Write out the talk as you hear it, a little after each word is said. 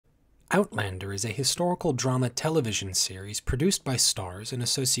Outlander is a historical drama television series produced by Starz in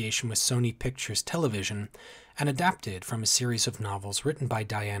association with Sony Pictures Television and adapted from a series of novels written by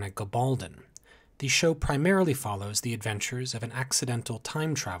Diana Gabaldon. The show primarily follows the adventures of an accidental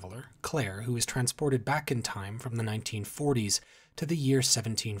time traveler, Claire, who is transported back in time from the 1940s to the year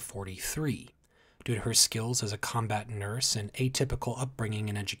 1743. Due to her skills as a combat nurse and atypical upbringing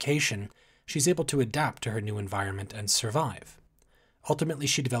and education, she's able to adapt to her new environment and survive. Ultimately,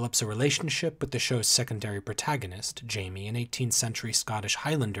 she develops a relationship with the show's secondary protagonist, Jamie, an 18th century Scottish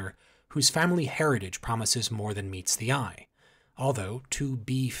Highlander whose family heritage promises more than meets the eye. Although, to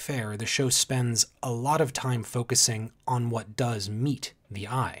be fair, the show spends a lot of time focusing on what does meet the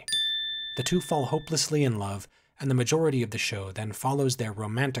eye. The two fall hopelessly in love, and the majority of the show then follows their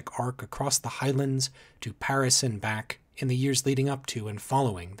romantic arc across the Highlands to Paris and back in the years leading up to and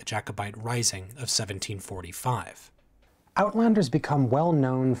following the Jacobite Rising of 1745. Outlander's become well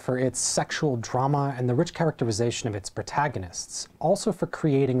known for its sexual drama and the rich characterization of its protagonists, also for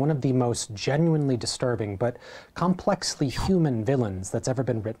creating one of the most genuinely disturbing but complexly human villains that's ever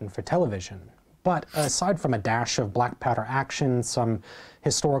been written for television. But aside from a dash of black powder action, some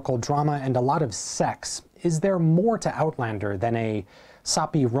historical drama, and a lot of sex, is there more to Outlander than a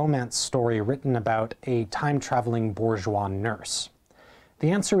soppy romance story written about a time-traveling bourgeois nurse? The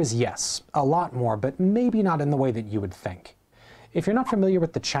answer is yes, a lot more, but maybe not in the way that you would think. If you're not familiar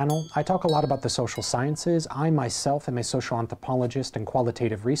with the channel, I talk a lot about the social sciences. I myself am a social anthropologist and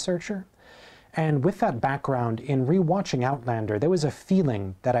qualitative researcher. And with that background, in rewatching Outlander, there was a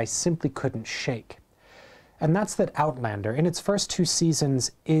feeling that I simply couldn't shake. And that's that Outlander, in its first 2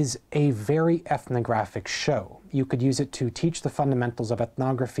 seasons, is a very ethnographic show. You could use it to teach the fundamentals of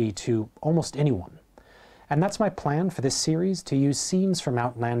ethnography to almost anyone. And that's my plan for this series, to use scenes from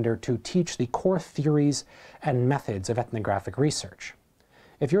Outlander to teach the core theories and methods of ethnographic research.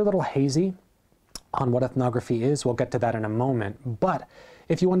 If you're a little hazy on what ethnography is, we'll get to that in a moment, but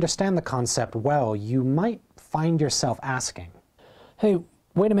if you understand the concept well, you might find yourself asking, hey,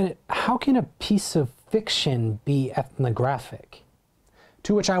 wait a minute, how can a piece of fiction be ethnographic?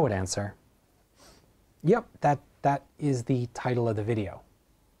 To which I would answer, yep, that is the title of the video.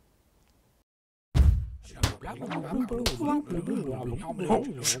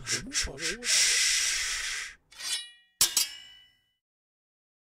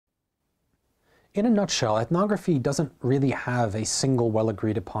 In a nutshell, ethnography doesn't really have a single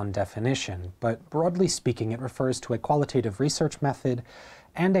well-agreed upon definition, but broadly speaking, it refers to a qualitative research method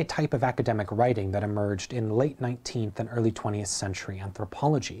and a type of academic writing that emerged in late 19th and early 20th century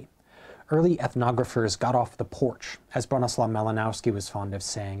anthropology. Early ethnographers got off the porch, as Bronislaw Malinowski was fond of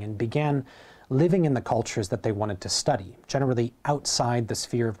saying, and began living in the cultures that they wanted to study, generally outside the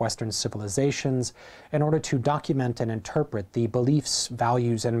sphere of Western civilizations, in order to document and interpret the beliefs,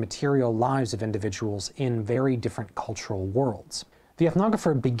 values, and material lives of individuals in very different cultural worlds. The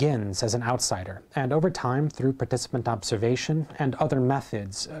ethnographer begins as an outsider, and over time, through participant observation and other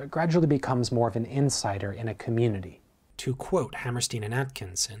methods, gradually becomes more of an insider in a community. To quote Hammerstein and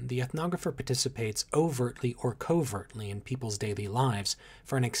Atkinson, the ethnographer participates overtly or covertly in people's daily lives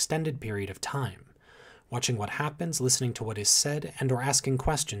for an extended period of time, watching what happens, listening to what is said, and or asking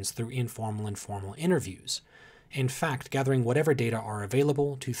questions through informal and formal interviews. In fact, gathering whatever data are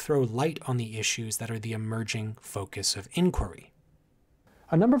available to throw light on the issues that are the emerging focus of inquiry.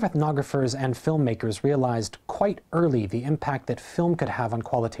 A number of ethnographers and filmmakers realized quite early the impact that film could have on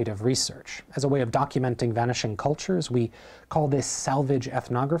qualitative research. As a way of documenting vanishing cultures, we call this salvage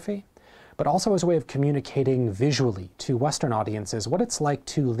ethnography, but also as a way of communicating visually to Western audiences what it's like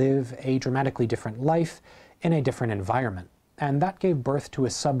to live a dramatically different life in a different environment. And that gave birth to a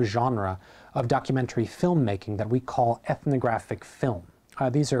subgenre of documentary filmmaking that we call ethnographic film.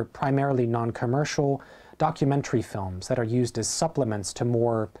 These are primarily non-commercial documentary films that are used as supplements to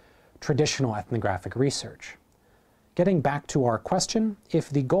more traditional ethnographic research. Getting back to our question, if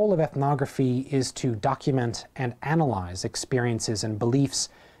the goal of ethnography is to document and analyze experiences and beliefs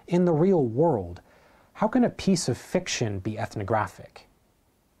in the real world, how can a piece of fiction be ethnographic?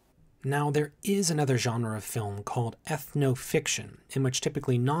 Now, there is another genre of film called ethnofiction, in which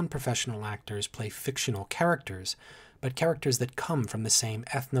typically non-professional actors play fictional characters, but characters that come from the same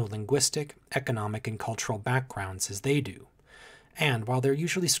ethno-linguistic, economic, and cultural backgrounds as they do. And while they're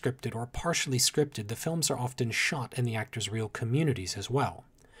usually scripted or partially scripted, the films are often shot in the actors' real communities as well.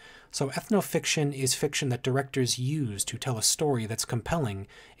 So ethnofiction is fiction that directors use to tell a story that's compelling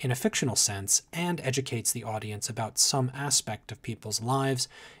in a fictional sense and educates the audience about some aspect of people's lives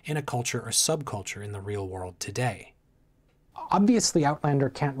in a culture or subculture in the real world today. Obviously, Outlander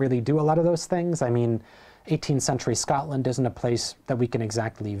can't really do a lot of those things. I mean, 18th century Scotland isn't a place that we can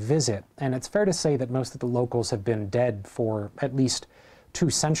exactly visit, and it's fair to say that most of the locals have been dead for at least 2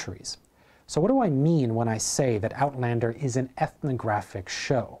 centuries. So what do I mean when I say that Outlander is an ethnographic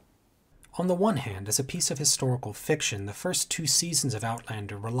show? On the one hand, as a piece of historical fiction, the first 2 seasons of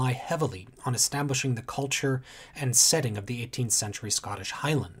Outlander rely heavily on establishing the culture and setting of the 18th century Scottish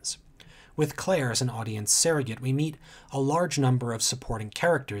Highlands. With Claire as an audience surrogate, we meet a large number of supporting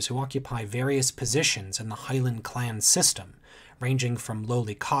characters who occupy various positions in the Highland clan system, ranging from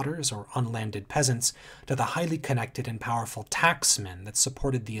lowly cotters or unlanded peasants to the highly connected and powerful tacksmen that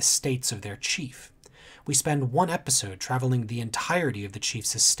supported the estates of their chief. We spend 1 episode traveling the entirety of the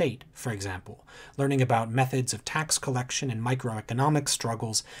chief's estate, for example, learning about methods of tax collection and microeconomic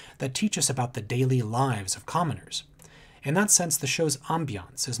struggles that teach us about the daily lives of commoners. In that sense, the show's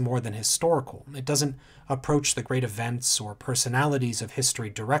ambiance is more than historical. It doesn't approach the great events or personalities of history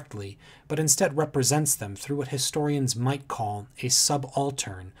directly, but instead represents them through what historians might call a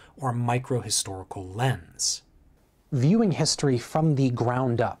subaltern or micro-historical lens. Viewing history from the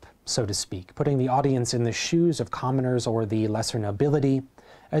ground up, so to speak, putting the audience in the shoes of commoners or the lesser nobility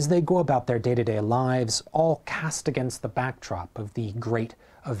as they go about their day-to-day lives, all cast against the backdrop of the great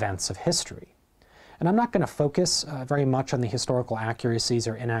events of history. And I'm not going to focus very much on the historical accuracies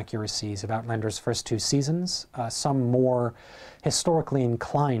or inaccuracies of Outlander's first 2 seasons. Some more historically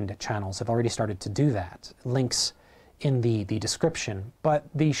inclined channels have already started to do that. Links in the description. But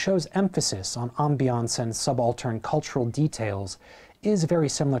the show's emphasis on ambiance and subaltern cultural details is very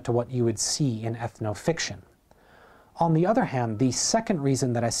similar to what you would see in ethnofiction. On the other hand, the second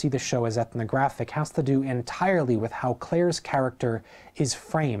reason that I see the show as ethnographic has to do entirely with how Claire's character is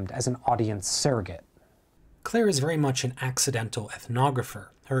framed as an audience surrogate. Claire is very much an accidental ethnographer.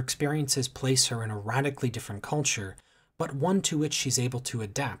 Her experiences place her in a radically different culture, but one to which she's able to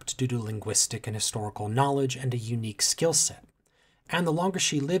adapt due to linguistic and historical knowledge and a unique skill set. And the longer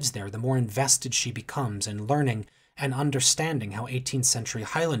she lives there, the more invested she becomes in learning and understanding how 18th century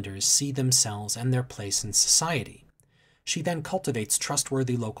Highlanders see themselves and their place in society. She then cultivates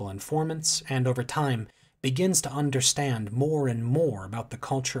trustworthy local informants, and over time begins to understand more and more about the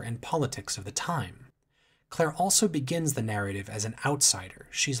culture and politics of the time. Claire also begins the narrative as an outsider.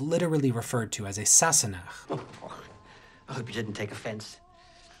 She's literally referred to as a Sassenach. Oh, I hope you didn't take offense.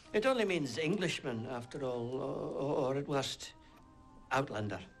 It only means Englishman, after all, or at worst,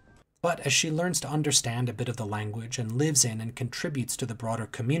 Outlander. But as she learns to understand a bit of the language and lives in and contributes to the broader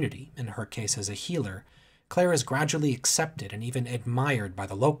community, in her case as a healer, Claire is gradually accepted and even admired by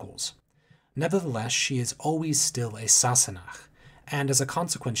the locals. Nevertheless, she is always still a Sassenach, and as a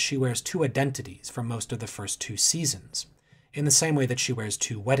consequence she wears 2 identities for most of the first 2 seasons, in the same way that she wears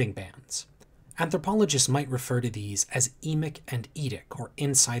 2 wedding bands. Anthropologists might refer to these as emic and etic, or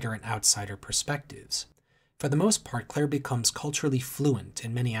insider and outsider perspectives. For the most part, Claire becomes culturally fluent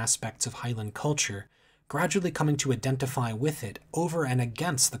in many aspects of Highland culture, gradually coming to identify with it over and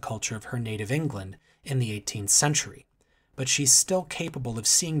against the culture of her native England in the 18th century. But she's still capable of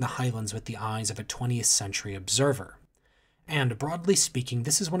seeing the Highlands with the eyes of a 20th century observer. And broadly speaking,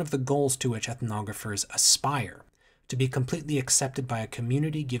 this is one of the goals to which ethnographers aspire, to be completely accepted by a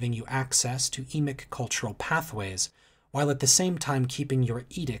community giving you access to emic cultural pathways, while at the same time keeping your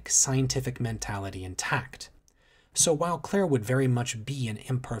etic scientific mentality intact. So while Claire would very much be an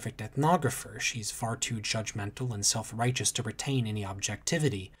imperfect ethnographer, she's far too judgmental and self-righteous to retain any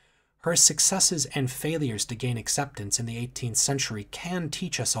objectivity, her successes and failures to gain acceptance in the 18th century can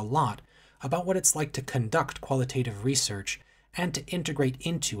teach us a lot about what it's like to conduct qualitative research and to integrate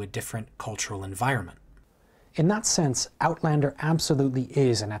into a different cultural environment. In that sense, Outlander absolutely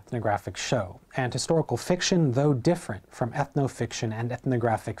is an ethnographic show, and historical fiction, though different from ethnofiction and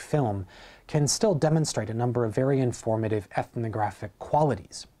ethnographic film, can still demonstrate a number of very informative ethnographic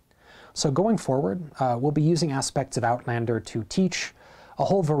qualities. So going forward, we'll be using aspects of Outlander to teach a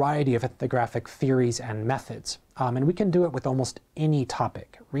whole variety of ethnographic theories and methods, and we can do it with almost any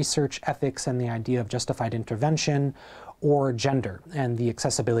topic: research ethics and the idea of justified intervention, or gender and the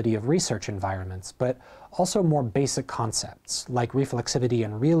accessibility of research environments, but also more basic concepts like reflexivity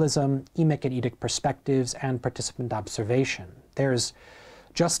and realism, emic and etic perspectives, and participant observation. There's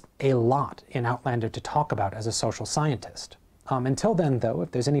just a lot in Outlander to talk about as a social scientist. Until then, though,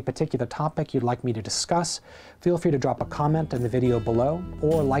 if there's any particular topic you'd like me to discuss, feel free to drop a comment in the video below,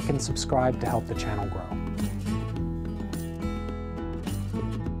 or like and subscribe to help the channel grow.